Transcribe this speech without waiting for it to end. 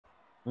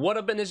What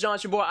up in this John,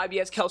 it's your boy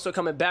Ibskelso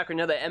coming back with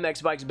another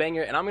MX Bikes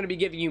banger, and I'm going to be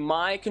giving you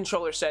my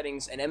controller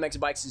settings and MX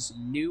Bikes'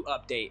 new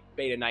update,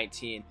 Beta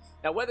 19.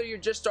 Now, whether you're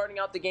just starting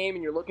out the game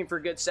and you're looking for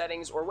good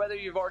settings, or whether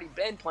you've already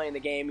been playing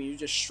the game and you're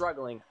just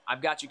struggling,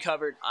 I've got you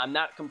covered. I'm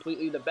not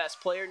completely the best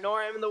player,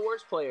 nor am I the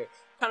worst player.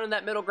 Kind of in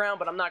that middle ground,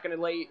 but I'm not going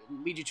to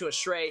lead you to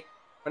astray.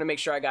 I'm going to make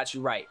sure I got you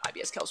right.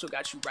 Ibskelso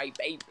got you right,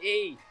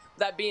 baby. With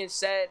that being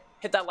said,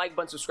 hit that like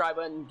button, subscribe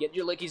button, get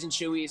your lickies and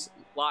chewies,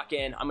 lock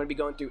in. I'm going to be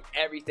going through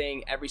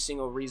everything, every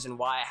single reason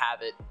why I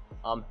have it.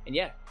 And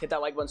yeah, hit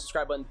that like button,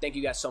 subscribe button. Thank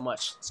you guys so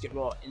much. Let's get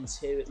roll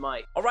into it,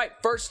 Mike. All right,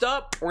 first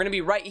up, we're going to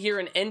be right here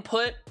in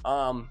input.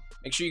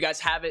 Make sure you guys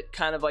have it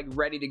kind of like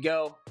ready to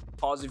go.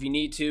 Pause if you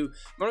need to.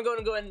 I'm going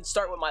to go ahead and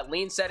start with my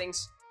lean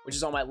settings, which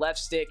is on my left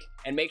stick,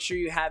 and make sure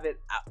you have it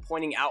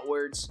pointing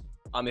outwards.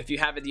 If you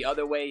have it the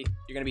other way,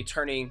 you're going to be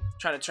trying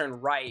to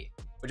turn right,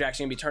 which is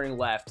actually going to be turning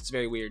left. It's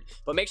very weird.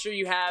 But make sure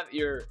you have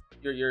your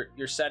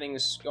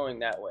settings going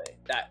that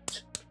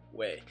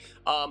way.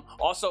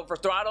 Also, for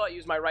throttle, I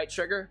use my right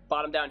trigger.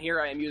 Bottom down here,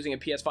 I am using a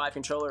PS5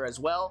 controller as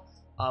well.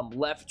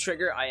 Left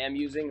trigger, I am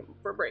using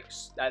for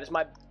brakes. That is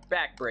my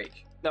back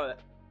brake. No,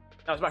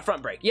 that was my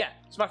front brake. Yeah,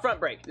 it's my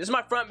front brake. This is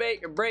my front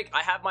brake.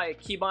 I have my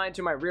keybind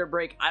to my rear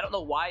brake. I don't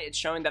know why it's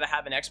showing that I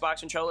have an Xbox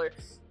controller,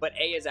 but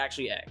A is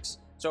actually X.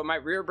 So my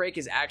rear brake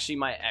is actually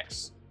my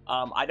X.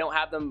 I don't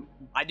have them.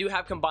 I do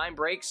have combined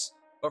brakes,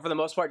 but for the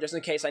most part, just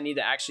in case I need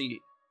to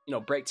actually,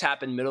 brake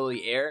tap in the middle of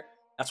the air,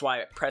 that's why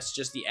I press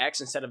just the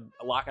X instead of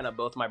locking up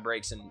both my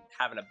brakes and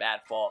having a bad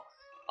fall.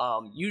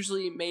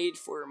 Usually made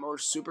for more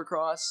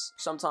supercross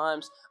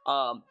sometimes.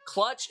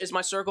 Clutch is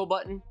my circle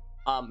button.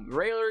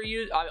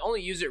 I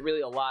only use it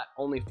really a lot,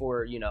 only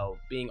for,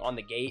 being on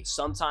the gate.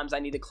 Sometimes I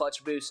need a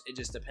clutch boost. It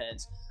just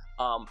depends.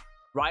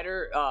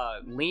 Rider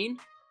lean.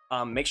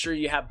 Make sure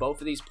you have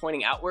both of these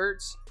pointing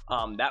outwards.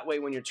 That way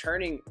when you're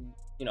turning,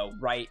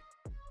 right,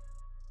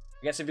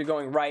 I guess if you're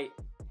going right,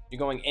 you're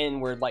going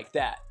inward like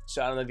that.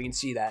 So I don't know if you can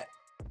see that.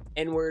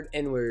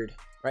 Inward,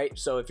 right?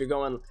 So if you're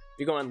going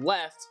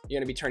left, you're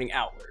going to be turning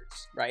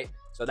outwards, right?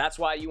 So that's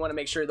why you want to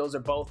make sure those are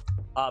both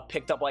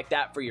picked up like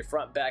that for your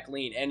front back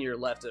lean and your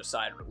left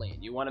side lean.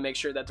 You want to make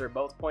sure that they're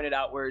both pointed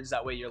outwards.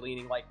 That way you're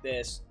leaning like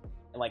this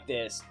and like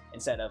this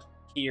instead of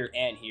here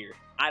and here.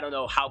 I don't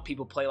know how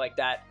people play like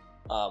that.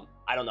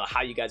 I don't know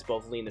how you guys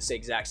both lean the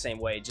exact same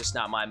way, just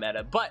not my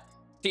meta, but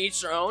to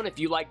each their own. If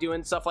you like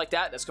doing stuff like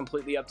that, that's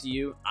completely up to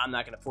you. I'm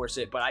not going to force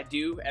it, but I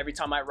do. Every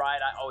time I ride,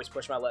 I always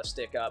push my left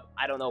stick up.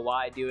 I don't know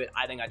why I do it.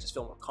 I think I just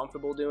feel more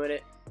comfortable doing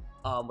it.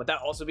 With that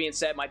also being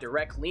said, my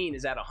direct lean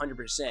is at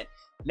 100%.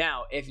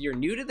 Now, if you're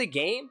new to the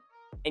game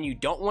and you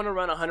don't want to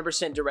run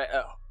 100%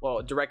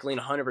 direct lean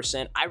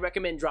 100%, I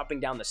recommend dropping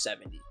down to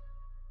 70.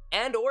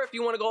 And or if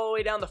you want to go all the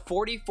way down to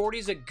 40, 40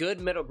 is a good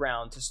middle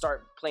ground to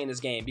start playing this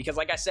game, because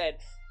like I said,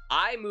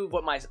 I move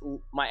with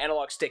my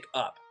analog stick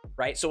up,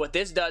 right? So what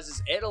this does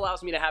is it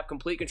allows me to have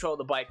complete control of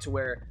the bike to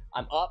where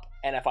I'm up,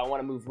 and if I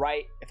want to move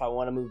right, if I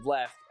want to move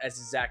left, that's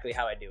exactly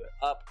how I do it.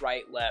 Up,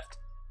 right, left,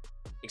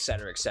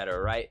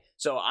 etc., right?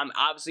 So I'm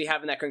obviously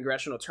having that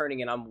congressional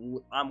turning,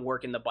 and I'm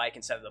working the bike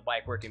instead of the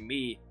bike working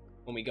me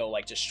when we go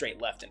like just straight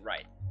left and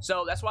right.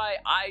 So that's why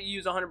I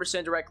use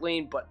 100% direct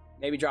lean, but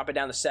maybe drop it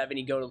down to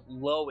 70, go to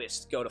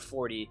lowest, go to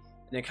 40,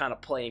 and then kind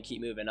of play and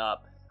keep moving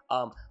up.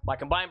 My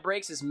combined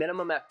brakes is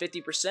minimum at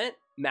 50%,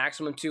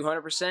 maximum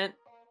 200%.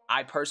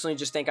 I personally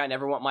just think I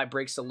never want my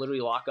brakes to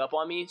literally lock up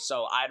on me,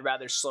 so I'd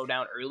rather slow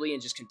down early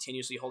and just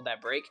continuously hold that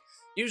brake.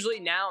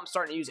 Usually now I'm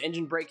starting to use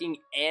engine braking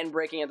and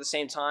braking at the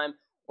same time,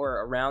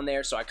 or around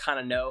there, so I kind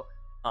of know.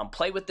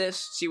 Play with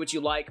this, see what you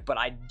like, but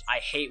I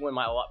hate when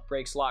my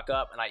brakes lock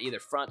up and I either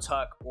front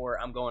tuck or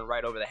I'm going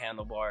right over the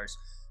handlebars.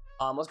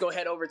 Let's go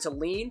head over to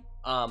lean.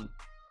 I'm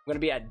going to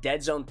be at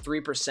dead zone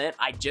 3%.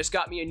 I just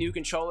got me a new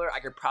controller. I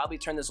could probably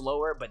turn this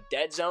lower, but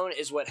dead zone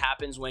is what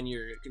happens when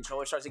your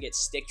controller starts to get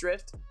stick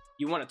drift.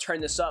 You want to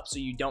turn this up so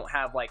you don't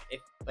have, like,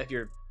 if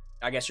your,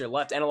 I guess your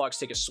left analog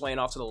stick is swaying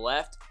off to the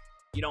left,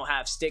 you don't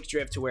have stick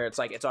drift to where it's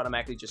like it's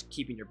automatically just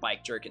keeping your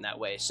bike jerking that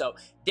way. So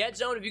dead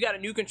zone, if you got a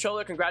new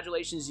controller,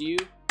 congratulations to you.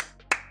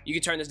 You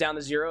can turn this down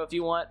to 0 if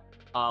you want,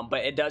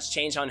 but it does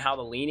change on how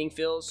the leaning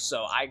feels.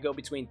 So I go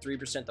between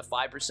 3% to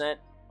 5%.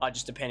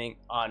 Just depending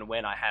on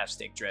when I have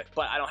stick drift.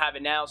 But I don't have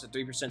it now, so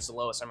 3% is the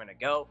lowest I'm going to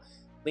go.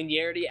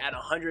 Linearity at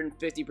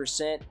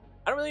 150%.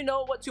 I don't really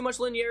know what too much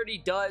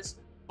linearity does,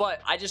 but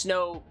I just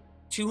know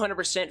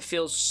 200%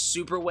 feels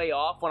super way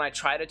off when I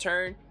try to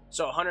turn.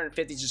 So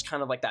 150 is just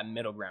kind of like that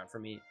middle ground for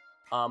me.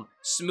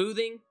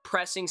 Smoothing,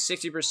 pressing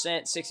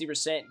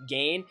 60%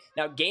 gain.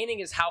 Now, gaining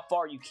is how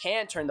far you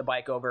can turn the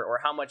bike over or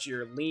how much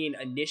your lean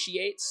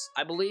initiates,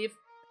 I believe.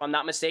 If I'm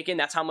not mistaken,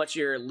 that's how much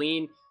your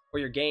lean or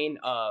your gain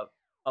of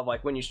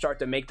like when you start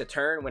to make the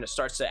turn, when it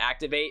starts to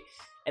activate.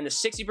 And the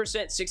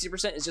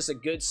 60% is just a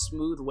good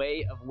smooth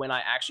way of when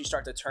I actually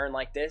start to turn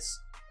like this.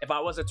 If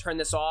I was to turn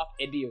this off,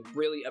 it'd be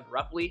really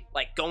abruptly,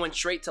 like going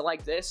straight to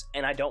like this,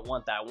 and I don't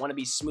want that. I want to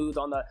be smooth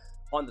on the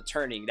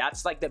turning.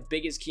 That's like the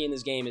biggest key in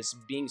this game, is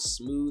being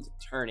smooth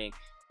turning.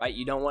 right?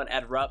 You don't want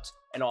abrupt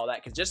and all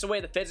that, because just the way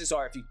the physics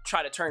are, if you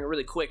try to turn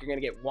really quick, you're going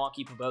to get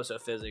wonky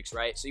Poboso physics,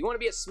 right? So you want to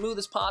be as smooth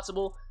as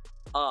possible.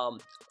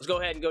 Let's go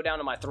ahead and go down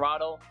to my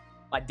throttle.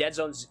 My dead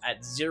zone's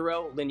at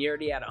 0,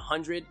 linearity at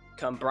 100.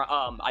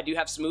 I do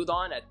have smooth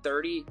on at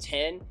 30,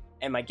 10,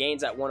 and my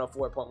gain's at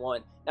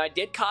 104.1. Now, I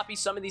did copy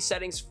some of these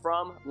settings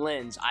from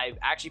Lens. I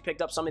actually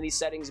picked up some of these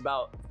settings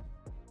about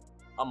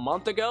a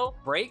month ago.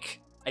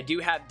 Brake, I do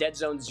have dead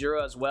zone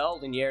 0 as well,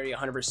 linearity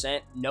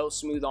 100%, no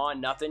smooth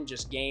on, nothing,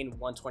 just gain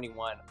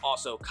 121.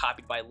 Also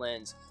copied by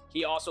Lens.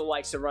 He also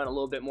likes to run a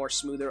little bit more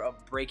smoother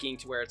of braking,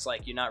 to where it's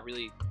like you're not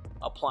really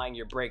applying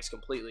your brakes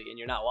completely and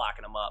you're not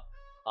locking them up.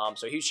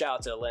 So huge shout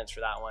out to Lens for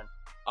that one.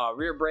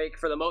 Rear brake,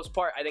 for the most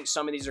part, I think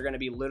some of these are going to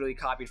be literally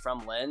copied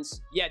from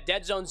Lens. Yeah,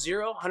 dead zone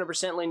 0, 100%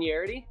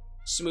 linearity.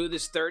 Smooth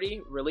is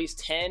 30, release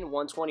 10,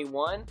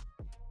 121.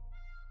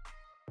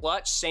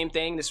 Clutch, same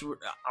thing.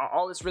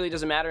 All this really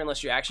doesn't matter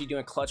unless you're actually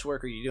doing clutch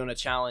work or you're doing a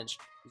challenge.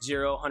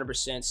 0,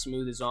 100%,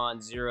 smooth is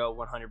on. 0,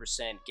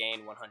 100%,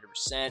 gain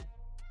 100%.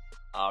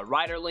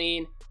 Rider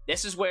lean,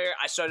 this is where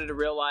I started to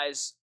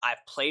realize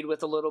I've played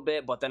with a little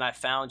bit, but then I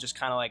found just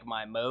kind of like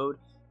my mode.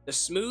 The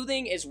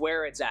smoothing is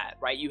where it's at,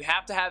 right? You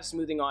have to have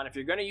smoothing on. If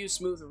you're going to use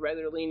smooth for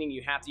regular leaning,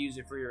 you have to use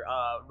it for your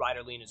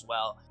rider lean as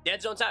well.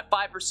 Dead zone's at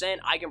 5%.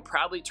 I can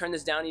probably turn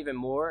this down even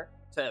more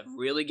to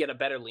really get a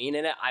better lean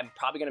in it. I'm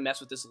probably going to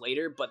mess with this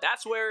later, but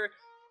that's where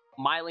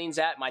my lean's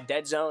at, my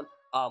dead zone.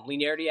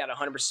 Linearity at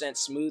 100%,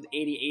 smooth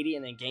 80-80,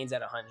 and then gains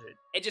at 100.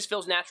 It just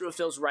feels natural. It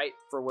feels right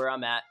for where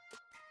I'm at.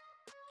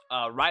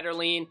 Rider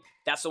lean,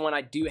 that's the one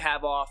I do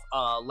have off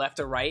left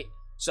to right.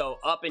 So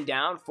up and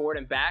down, forward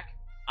and back.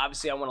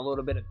 Obviously, I want a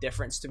little bit of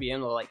difference to be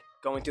able to, like,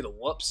 going through the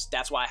whoops.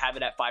 That's why I have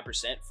it at 5%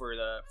 for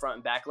the front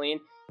and back lean.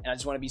 And I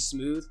just want to be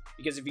smooth,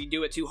 because if you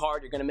do it too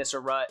hard, you're going to miss a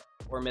rut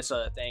or miss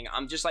a thing.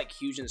 I'm just, like,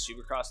 huge in the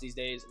Supercross these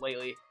days,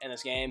 lately, in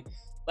this game.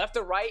 Left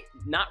to right,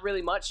 not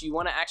really much. You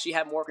want to actually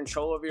have more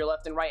control over your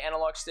left and right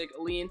analog stick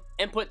lean.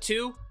 Input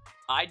 2,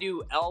 I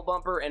do L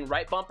bumper and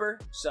right bumper.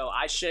 So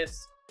I shift.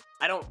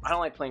 I don't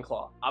like playing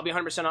claw. I'll be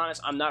 100%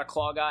 honest. I'm not a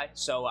claw guy.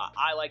 So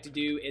I like to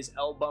do is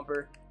L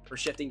bumper for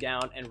shifting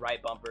down and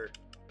right bumper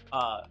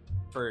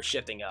for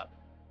shifting up.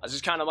 This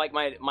is kind of like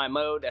my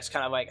mode. That's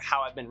kind of like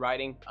how I've been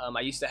riding.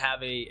 I used to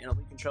have an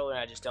Elite controller, and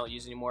I just don't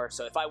use it anymore.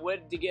 So if I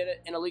would to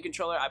get an Elite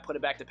controller, I put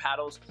it back to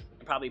paddles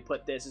and probably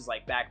put this as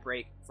like back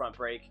brake, front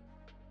brake,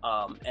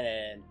 and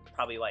then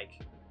probably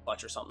like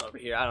clutch or something over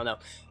here. I don't know.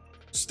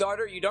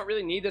 Starter, you don't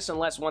really need this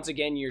unless, once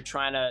again, you're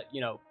trying to,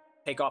 you know,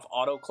 take off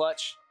auto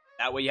clutch.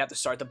 That way you have to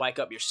start the bike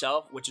up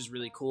yourself, which is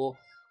really cool.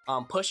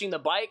 Pushing the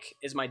bike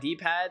is my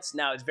D-pads.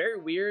 Now, it's very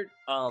weird.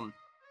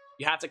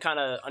 You have to kind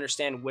of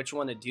understand which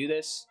one to do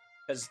this,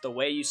 because the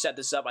way you set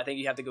this up, I think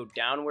you have to go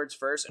downwards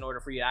first in order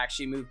for you to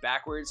actually move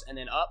backwards and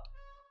then up.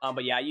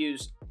 But yeah, I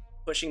use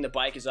pushing the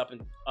bike is up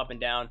and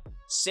down.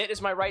 Sit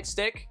is my right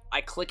stick.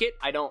 I click it.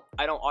 I don't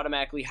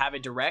automatically have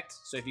it direct.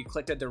 So if you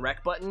click the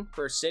direct button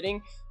for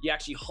sitting, you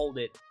actually hold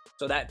it.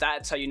 So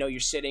that's how you know you're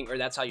sitting, or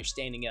that's how you're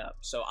standing up.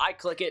 So I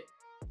click it.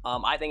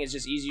 I think it's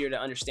just easier to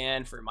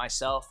understand for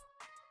myself.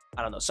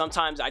 I don't know.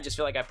 Sometimes I just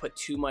feel like I put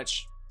too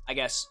much, I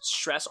guess,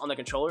 stress on the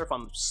controller if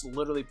I'm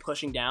literally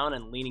pushing down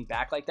and leaning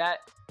back like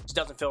that. It just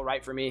doesn't feel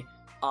right for me.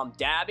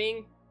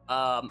 Dabbing,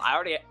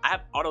 I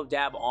have auto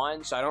dab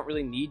on, so I don't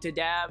really need to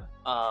dab.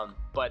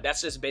 But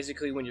that's just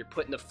basically when you're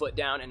putting the foot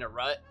down in a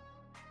rut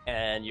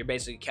and you're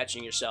basically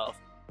catching yourself.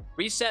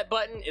 Reset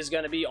button is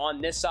going to be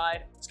on this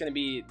side. It's going to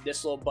be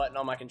this little button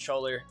on my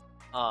controller.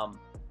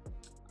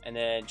 And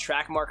then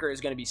track marker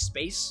is going to be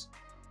space.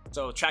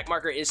 So track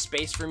marker is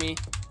space for me.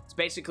 It's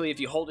basically, if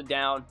you hold it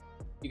down,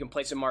 you can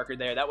place a marker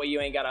there. That way you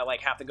ain't gotta like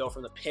have to go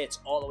from the pits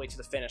all the way to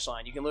the finish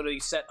line. You can literally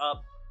set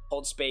up,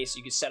 hold space.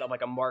 You can set up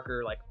like a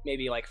marker, like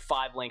maybe like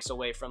 5 lengths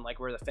away from like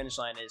where the finish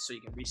line is, so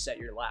you can reset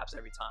your laps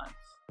every time.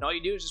 And all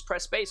you do is just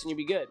press space and you'll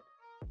be good.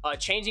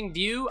 Changing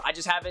view, I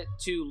just have it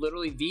to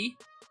literally V.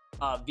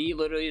 V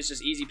literally is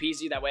just easy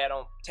peasy. That way I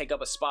don't take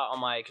up a spot on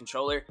my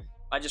controller.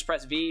 I just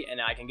press V and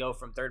I can go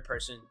from third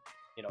person,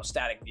 you know,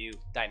 static view,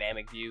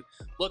 dynamic view.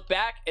 Look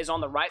back is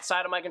on the right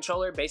side of my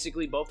controller.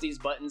 Basically, both these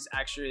buttons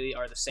actually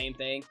are the same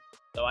thing.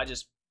 So I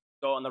just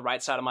go on the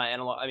right side of my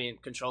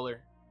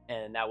controller,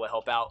 and that will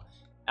help out.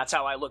 That's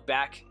how I look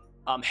back.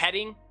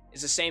 Heading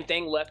is the same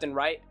thing, left and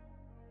right.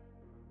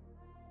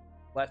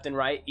 Left and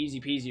right, easy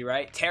peasy,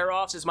 right? Tear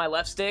offs is my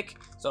left stick.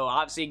 So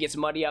obviously it gets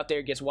muddy out there,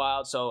 it gets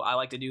wild. So I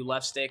like to do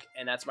left stick,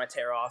 and that's my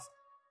tear off.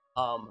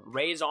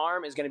 Raise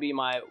arm is going to be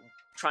my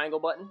triangle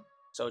button.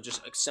 So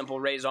just a simple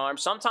raise arm.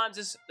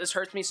 Sometimes this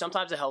hurts me.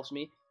 Sometimes it helps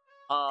me.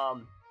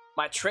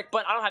 My trick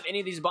button, I don't have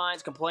any of these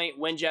binds, complaint,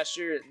 wind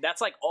gesture.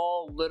 That's like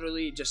all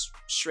literally just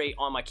straight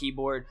on my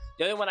keyboard.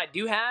 The other one I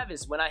do have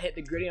is when I hit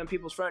the gritty on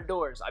people's front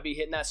doors, I be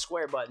hitting that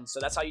square button. So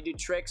that's how you do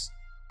tricks.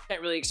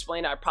 Can't really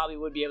explain it. I probably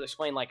would be able to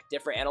explain like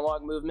different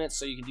analog movements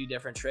so you can do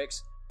different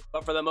tricks.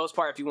 But for the most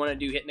part, if you want to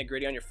do hitting the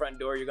gritty on your front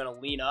door, you're going to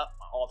lean up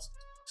all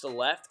to the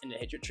left and then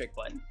hit your trick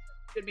button.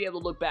 You should be able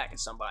to look back at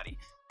somebody.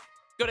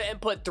 Go to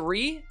input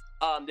 3.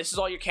 This is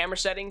all your camera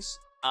settings.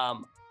 I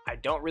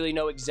don't really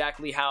know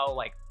exactly how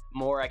like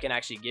more I can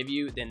actually give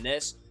you than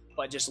this,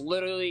 but just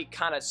literally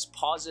kind of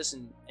pause this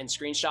and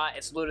screenshot.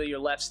 It's literally your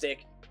left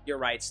stick, your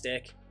right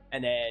stick,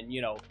 and then,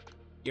 you know,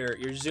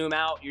 your zoom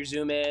out, your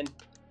zoom in,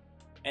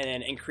 and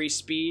then increase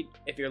speed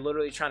if you're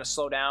literally trying to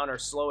slow down or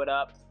slow it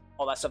up,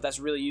 all that stuff. That's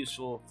really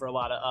useful for a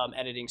lot of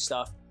editing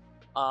stuff.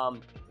 I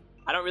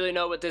don't really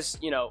know what this,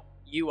 you know,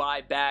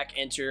 UI, back,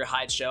 enter,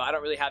 hide, show. I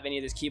don't really have any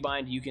of this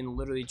keybind. You can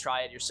literally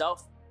try it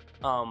yourself,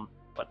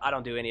 but I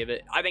don't do any of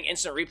it. I think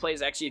instant replay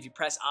is actually, if you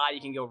press I,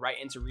 you can go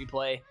right into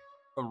replay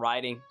from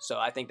riding, so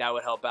I think that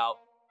would help out.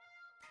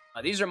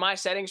 These are my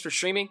settings for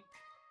streaming.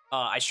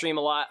 I stream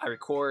a lot, I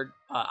record.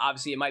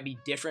 Obviously, it might be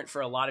different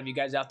for a lot of you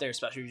guys out there,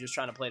 especially if you're just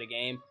trying to play the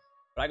game.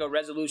 But I go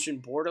resolution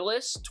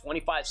borderless,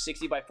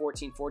 2560 by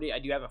 1440. I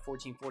do have a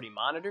 1440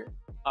 monitor.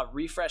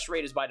 Refresh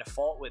rate is by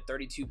default with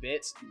 32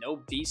 bits, no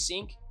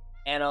VSync.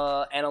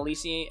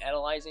 Analyzing.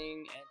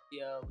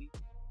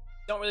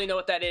 Don't really know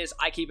what that is.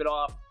 I keep it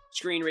off.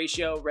 Screen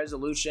ratio,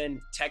 resolution,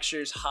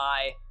 textures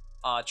high,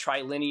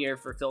 trilinear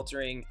for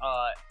filtering,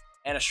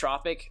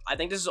 anisotropic. I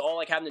think this is all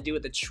like having to do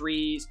with the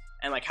trees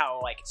and like how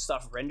like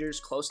stuff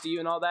renders close to you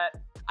and all that.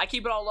 I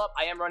keep it all up.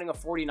 I am running a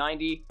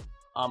 4090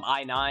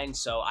 i9,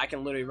 so I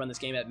can literally run this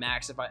game at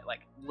max if I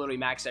like literally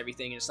max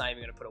everything, and it's not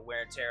even going to put a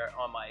wear and tear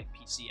on my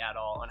PC at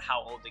all on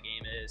how old the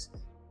game is.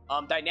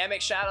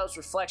 Dynamic shadows,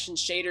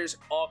 reflections, shaders,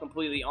 all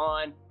completely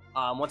on.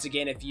 Once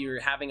again, if you're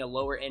having a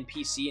lower end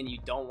PC and you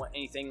don't want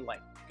anything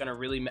like gonna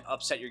really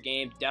upset your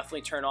game,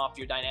 definitely turn off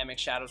your dynamic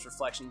shadows,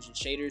 reflections, and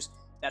shaders.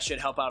 That should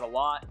help out a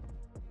lot.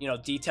 You know,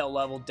 detail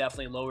level,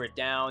 definitely lower it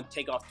down.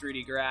 Take off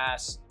 3D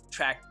grass,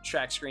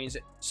 track screens.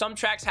 Some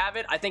tracks have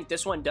it. I think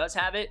this one does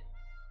have it,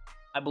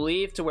 I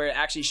believe, to where it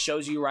actually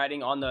shows you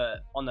riding on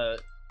the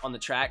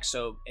track.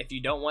 So if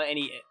you don't want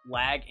any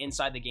lag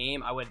inside the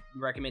game, I would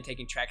recommend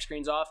taking track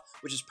screens off,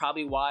 which is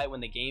probably why when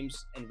the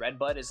game's in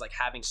Redbud is like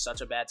having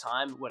such a bad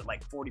time with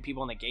like 40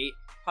 people on the gate,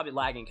 probably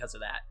lagging because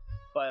of that.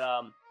 But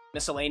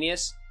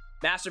miscellaneous,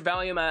 master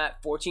volume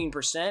at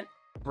 14%,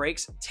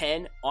 brakes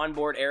 10,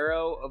 onboard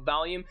aero of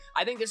volume.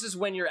 I think this is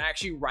when you're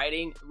actually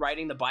riding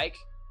the bike.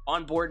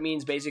 Onboard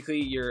means basically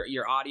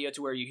your audio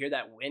to where you hear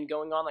that wind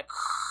going on, like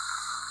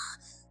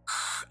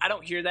I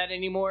don't hear that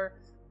anymore.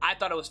 I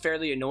thought it was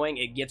fairly annoying.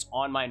 It gets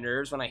on my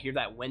nerves when I hear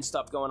that wind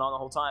stuff going on the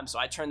whole time, so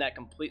I turned that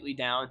completely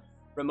down.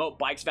 Remote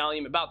bikes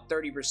volume about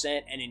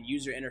 30%, and in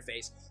user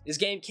interface. This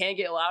game can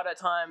get loud at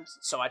times,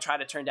 so I try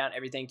to turn down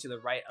everything to the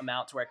right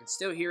amount to where I can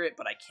still hear it,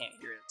 but I can't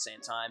hear it at the same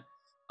time.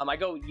 I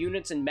go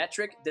units and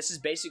metric. This is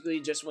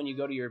basically just when you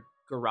go to your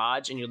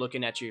garage and you're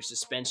looking at your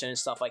suspension and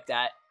stuff like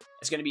that.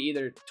 It's going to be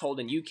either told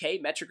in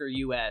UK metric or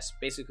US,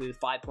 basically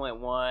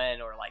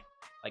 5.1 or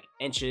like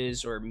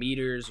inches or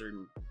meters or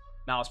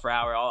miles per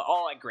hour,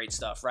 all that great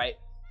stuff, right?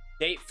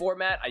 Date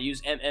format, I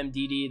use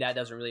MMDD. That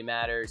doesn't really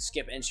matter.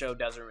 Skip intro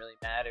doesn't really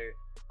matter.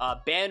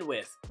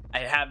 Bandwidth, I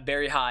have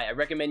very high. I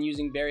recommend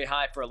using very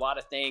high for a lot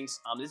of things.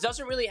 This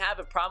doesn't really have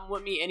a problem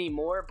with me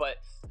anymore, but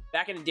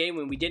back in the day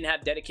when we didn't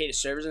have dedicated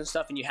servers and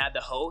stuff and you had the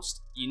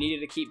host, you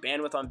needed to keep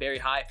bandwidth on very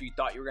high if you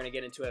thought you were going to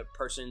get into a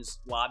person's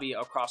lobby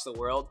across the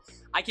world.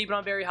 I keep it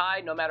on very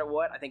high no matter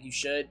what. I think you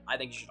should. I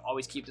think you should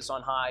always keep this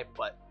on high,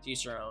 but to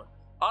each your own.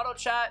 Auto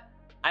chat,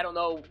 I don't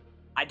know.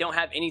 I don't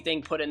have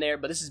anything put in there,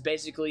 but this is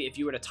basically if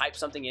you were to type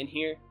something in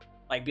here,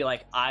 like be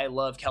like, I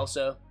love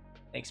Kelso.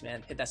 Thanks,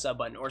 man. Hit that sub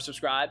button or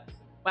subscribe.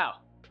 Wow,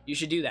 you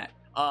should do that.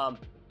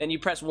 Then you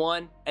press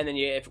 1, and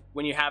then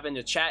when you're having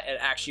to chat, it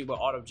actually will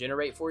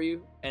auto-generate for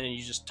you, and then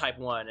you just type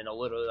 1, and it'll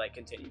literally like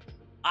continue.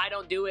 I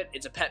don't do it.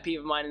 It's a pet peeve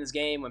of mine in this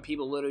game when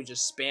people literally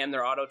just spam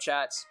their auto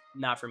chats.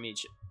 Not for me.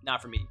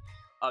 Not for me.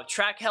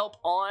 Track help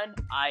on.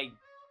 I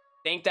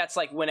think that's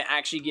like when it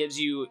actually gives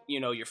you, you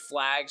know, your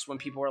flags when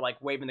people are like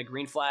waving the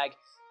green flag.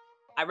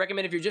 I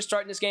recommend if you're just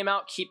starting this game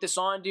out, keep this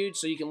on, dude,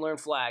 so you can learn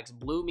flags.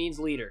 Blue means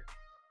leader.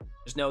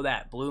 Just know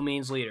that. Blue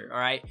means leader, all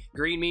right?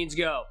 Green means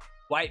go.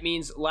 White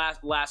means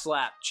last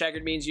lap.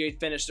 Checkered means you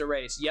finished the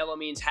race. Yellow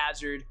means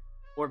hazard,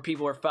 or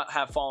people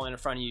have fallen in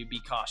front of you.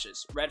 Be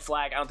cautious. Red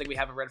flag. I don't think we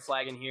have a red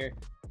flag in here,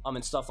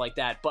 and stuff like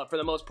that. But for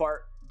the most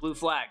part, blue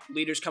flag.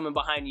 Leaders coming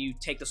behind you.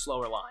 Take the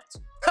slower lines.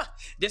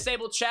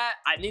 Disabled chat.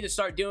 I need to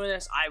start doing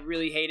this. I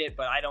really hate it,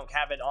 but I don't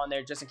have it on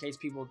there just in case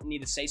people need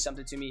to say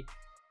something to me.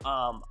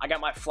 I got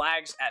my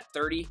flags at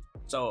 30,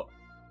 so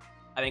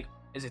I think,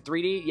 is it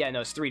 3D? Yeah,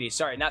 no, it's 3D.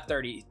 Sorry, not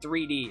 30,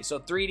 3D. So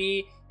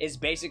 3D is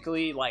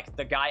basically like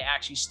the guy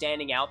actually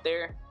standing out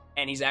there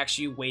and he's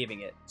actually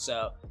waving it.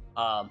 So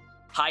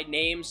hide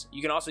names.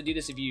 You can also do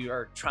this if you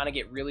are trying to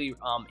get really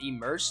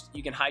immersed.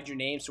 You can hide your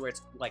names so where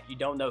it's like you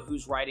don't know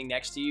who's riding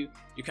next to you.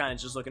 You're kind of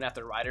just looking at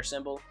the rider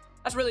symbol.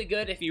 That's really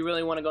good if you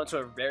really want to go into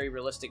a very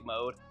realistic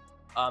mode.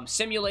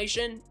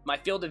 Simulation, my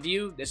field of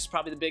view. This is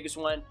probably the biggest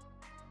one.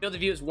 Field of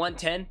view is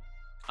 110.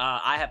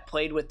 I have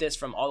played with this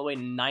from all the way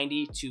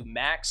 90 to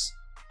max.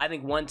 I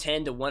think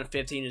 110 to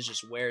 115 is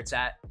just where it's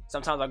at.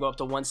 Sometimes I go up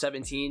to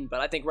 117, but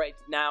I think right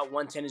now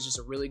 110 is just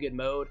a really good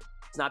mode.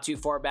 It's not too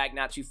far back,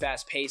 not too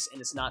fast paced,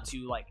 and it's not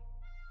too like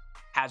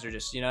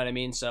hazardous, you know what I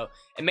mean? So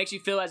it makes you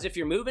feel as if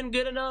you're moving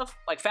good enough,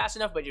 like fast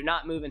enough, but you're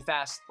not moving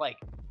fast, like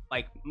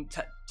like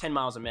 10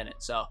 miles a minute.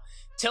 So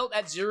tilt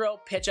at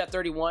 0, pitch at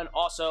 31.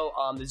 Also,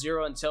 the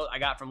 0 and tilt I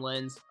got from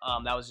Lens.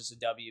 That was just a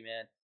W,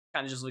 man.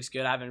 Kind of just looks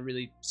good. I haven't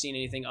really seen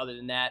anything other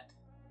than that.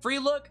 Free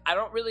look, I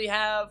don't really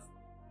have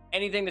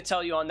anything to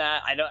tell you on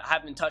that. I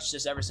haven't touched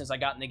this ever since I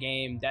got in the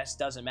game. That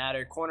doesn't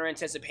matter. Corner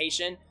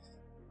anticipation.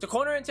 So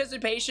corner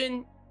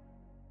anticipation,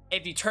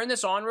 if you turn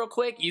this on real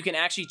quick, you can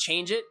actually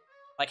change it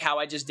like how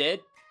I just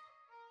did.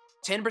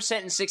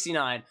 10% and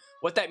 69.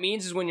 What that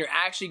means is when you're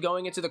actually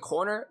going into the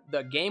corner,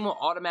 the game will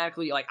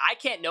automatically, like, I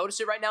can't notice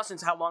it right now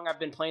since how long I've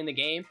been playing the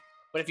game,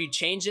 but if you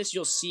change this,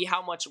 you'll see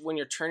how much when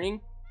you're turning,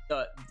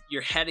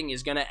 your heading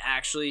is gonna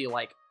actually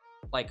like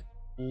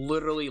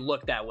literally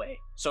look that way.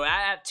 So I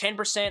have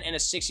 10% and a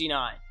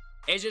 69.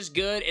 It's just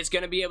good. It's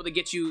gonna be able to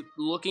get you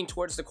looking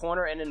towards the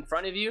corner and in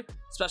front of you,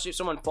 especially if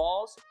someone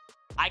falls.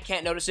 I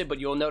can't notice it, but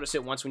you'll notice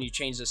it once when you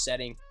change the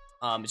setting.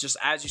 It's just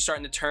as you're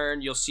starting to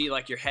turn, you'll see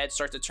like your head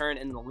start to turn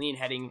and the lean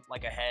heading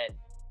like ahead.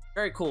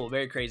 Very cool,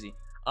 very crazy.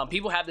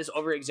 People have this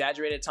over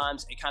exaggerated at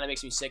times. It kind of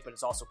makes me sick, but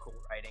it's also cool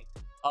writing.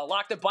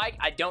 Lock the bike,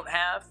 I don't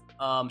have.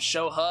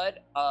 Show HUD,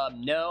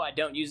 no, I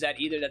don't use that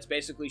either. That's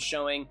basically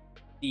showing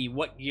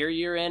what gear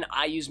you're in.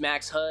 I use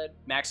max HUD.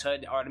 Max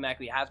HUD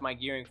automatically has my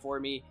gearing for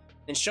me.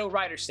 Then show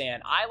rider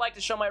stand. I like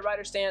to show my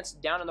rider stance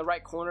down in the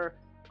right corner.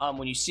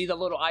 When you see the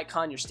little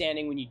icon, you're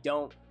standing. When you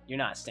don't, you're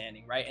not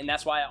standing, right? And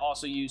that's why I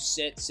also use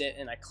sit,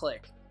 and I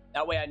click.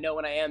 That way I know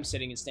when I am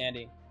sitting and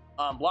standing.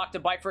 Lock the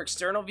bike for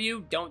external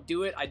view. Don't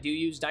do it. I do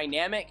use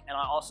dynamic, and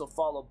I also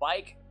follow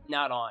bike,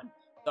 not on.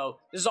 So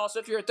this is also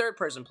if you're a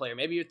third-person player.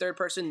 Maybe you're third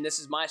person. This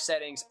is my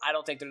settings. I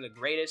don't think they're the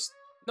greatest,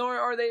 nor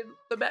are they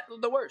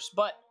the worst.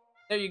 But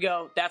there you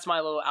go. That's my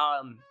little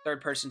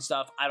third-person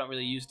stuff. I don't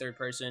really use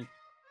third-person.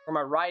 For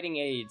my riding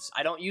aids,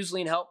 I don't use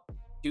lean help.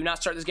 Do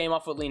not start this game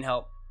off with lean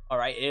help. All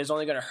right, it is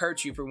only going to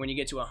hurt you for when you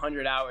get to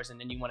 100 hours and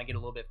then you want to get a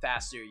little bit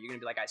faster. You're going to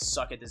be like, I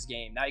suck at this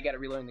game. Now you got to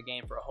relearn the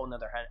game for a whole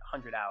nother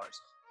 100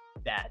 hours.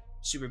 Bad,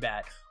 super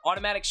bad.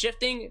 Automatic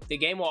shifting, the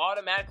game will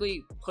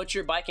automatically put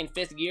your bike in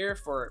 5th gear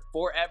for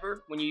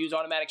forever when you use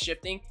automatic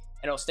shifting,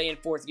 and it'll stay in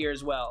 4th gear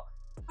as well.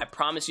 I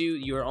promise you,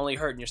 you're only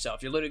hurting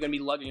yourself. You're literally going to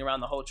be lugging around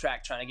the whole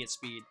track trying to get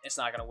speed. It's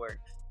not going to work.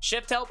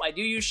 Shift help, I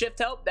do use shift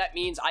help. That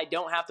means I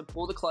don't have to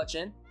pull the clutch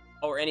in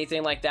or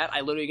anything like that.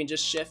 I literally can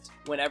just shift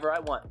whenever I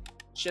want.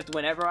 Shift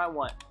whenever I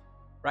want,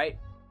 right?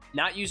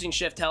 Not using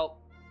shift help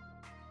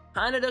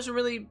kind of doesn't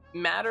really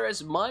matter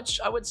as much,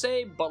 I would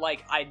say, but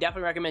like I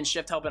definitely recommend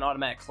shift help and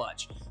automatic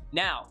clutch.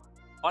 Now,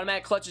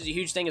 automatic clutch is a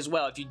huge thing as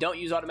well. If you don't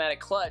use automatic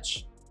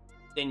clutch,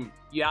 then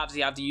you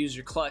obviously have to use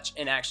your clutch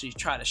and actually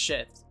try to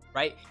shift,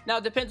 right? Now,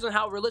 it depends on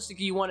how realistic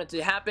you want it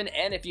to happen,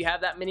 and if you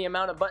have that many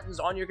amount of buttons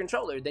on your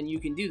controller, then you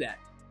can do that.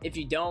 If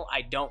you don't,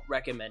 I don't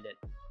recommend it.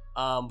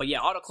 But yeah,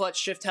 auto clutch,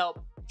 shift help,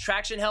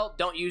 traction help,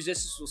 don't use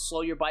this. This will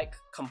slow your bike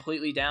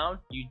completely down.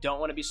 You don't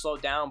want to be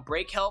slowed down.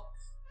 Brake help,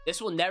 this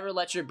will never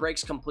let your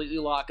brakes completely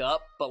lock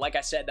up, but like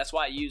I said, that's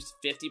why I used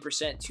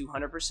 50% to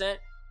 100%.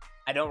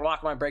 I don't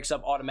lock my brakes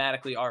up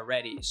automatically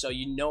already, so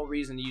you no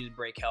reason to use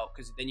brake help,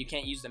 because then you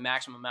can't use the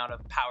maximum amount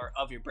of power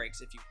of your brakes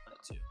if you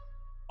wanted to.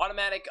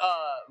 Automatic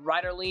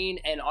rider lean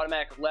and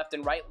automatic left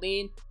and right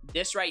lean,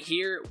 this right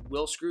here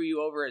will screw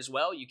you over as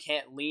well. You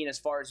can't lean as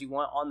far as you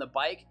want on the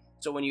bike,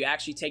 so when you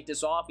actually take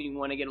this off and you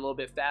want to get a little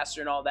bit faster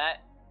and all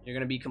that, you're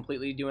going to be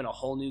completely doing a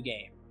whole new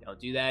game. Don't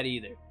do that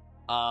either.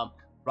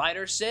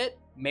 Rider sit,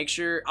 make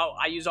sure, oh,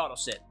 I use auto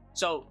sit.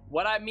 So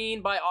what I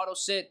mean by auto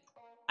sit,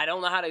 I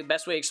don't know how to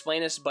best way to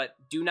explain this, but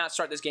do not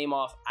start this game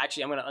off.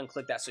 Actually, I'm going to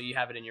unclick that so you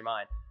have it in your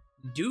mind.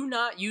 Do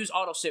not use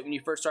auto sit when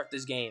you first start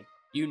this game.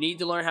 You need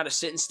to learn how to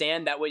sit and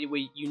stand. That way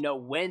you know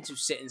when to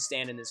sit and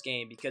stand in this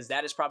game, because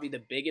that is probably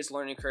the biggest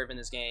learning curve in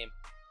this game,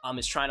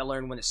 is trying to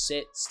learn when to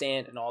sit,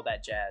 stand, and all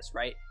that jazz,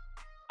 right?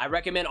 I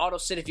recommend auto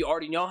sit if you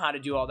already know how to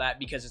do all that,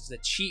 because it's the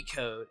cheat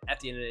code at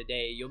the end of the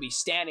day. You'll be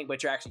standing,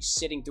 but you're actually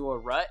sitting through a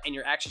rut, and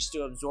you're actually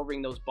still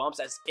absorbing those bumps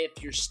as if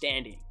you're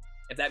standing,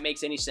 if that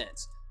makes any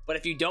sense. But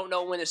if you don't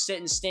know when to sit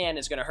and stand,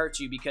 it's going to hurt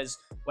you, because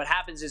what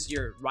happens is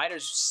your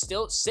rider's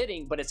still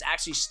sitting, but it's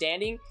actually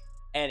standing.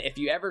 And if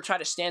you ever try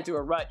to stand through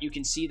a rut, you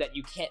can see that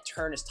you can't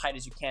turn as tight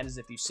as you can as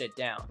if you sit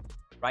down,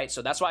 right?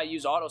 So that's why I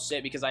use auto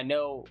sit, because I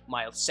know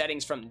my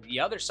settings from the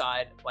other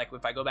side. Like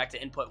if I go back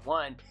to input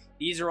 1,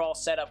 these are all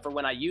set up for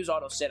when I use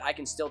auto sit, I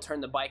can still turn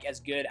the bike as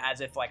good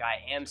as if like I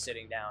am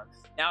sitting down.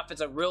 Now, if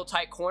it's a real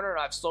tight corner and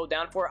I've slowed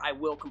down for it, I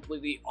will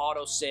completely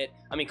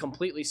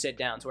completely sit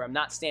down to where I'm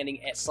not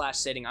standing /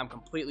 sitting. I'm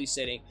completely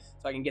sitting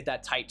so I can get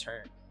that tight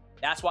turn.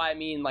 That's why I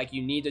mean, like,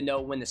 you need to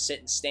know when to sit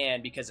and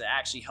stand, because it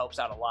actually helps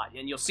out a lot.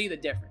 And you'll see the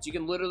difference. You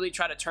can literally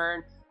try to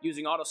turn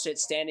using auto sit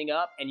standing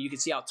up, and you can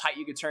see how tight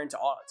you can turn to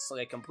so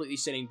like completely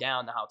sitting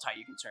down to how tight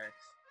you can turn.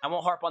 I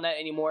won't harp on that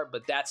anymore,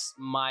 but that's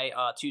my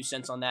 2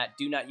 cents on that.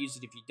 Do not use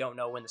it if you don't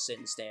know when to sit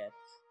and stand.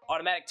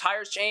 Automatic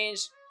tires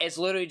change. It's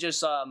literally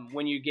just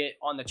when you get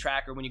on the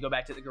track or when you go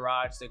back to the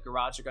garage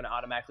are going to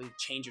automatically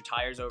change your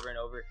tires over and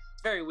over.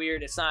 It's very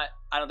weird. It's not,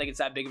 I don't think it's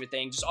that big of a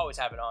thing. Just always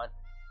have it on.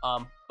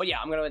 But yeah,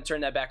 I'm gonna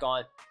turn that back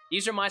on.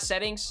 These are my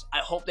settings. I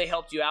hope they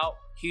helped you out.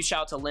 Huge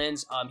shout out to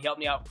Linz. He helped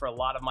me out for a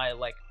lot of my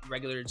like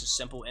regular, just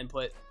simple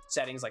input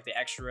settings, like the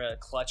extra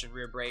clutch and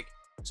rear brake.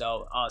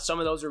 So some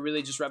of those are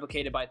really just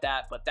replicated by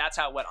that, but that's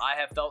what I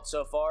have felt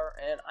so far,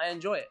 and I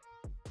enjoy it.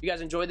 If you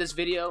guys enjoyed this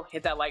video,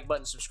 hit that like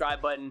button,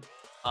 subscribe button.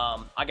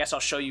 I guess I'll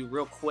show you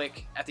real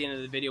quick at the end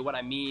of the video what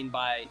I mean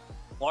by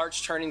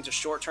large turning to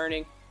short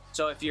turning.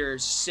 So if you're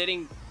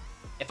sitting,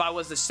 if I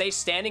was to stay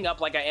standing up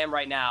like I am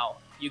right now,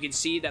 you can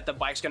see that the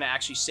bike's going to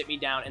actually sit me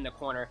down in the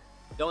corner.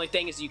 The only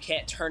thing is you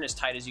can't turn as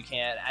tight as you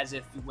can, as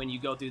if when you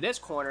go through this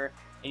corner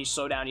and you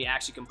slow down, you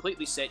actually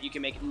completely sit, you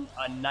can make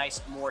a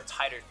nice, more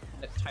tighter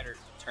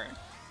turn.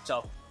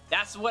 So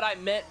that's what I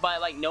meant by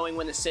like knowing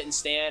when to sit and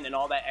stand and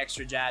all that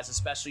extra jazz,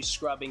 especially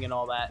scrubbing and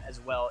all that as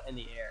well in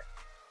the air.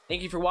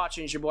 Thank you for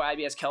watching. It's your boy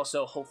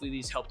Ibskelso. Hopefully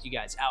these helped you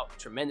guys out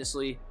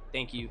tremendously.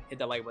 Thank you. Hit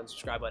that like button,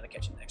 subscribe button, and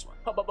catch you in the next one.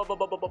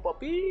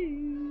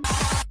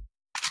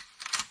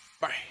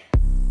 Bye.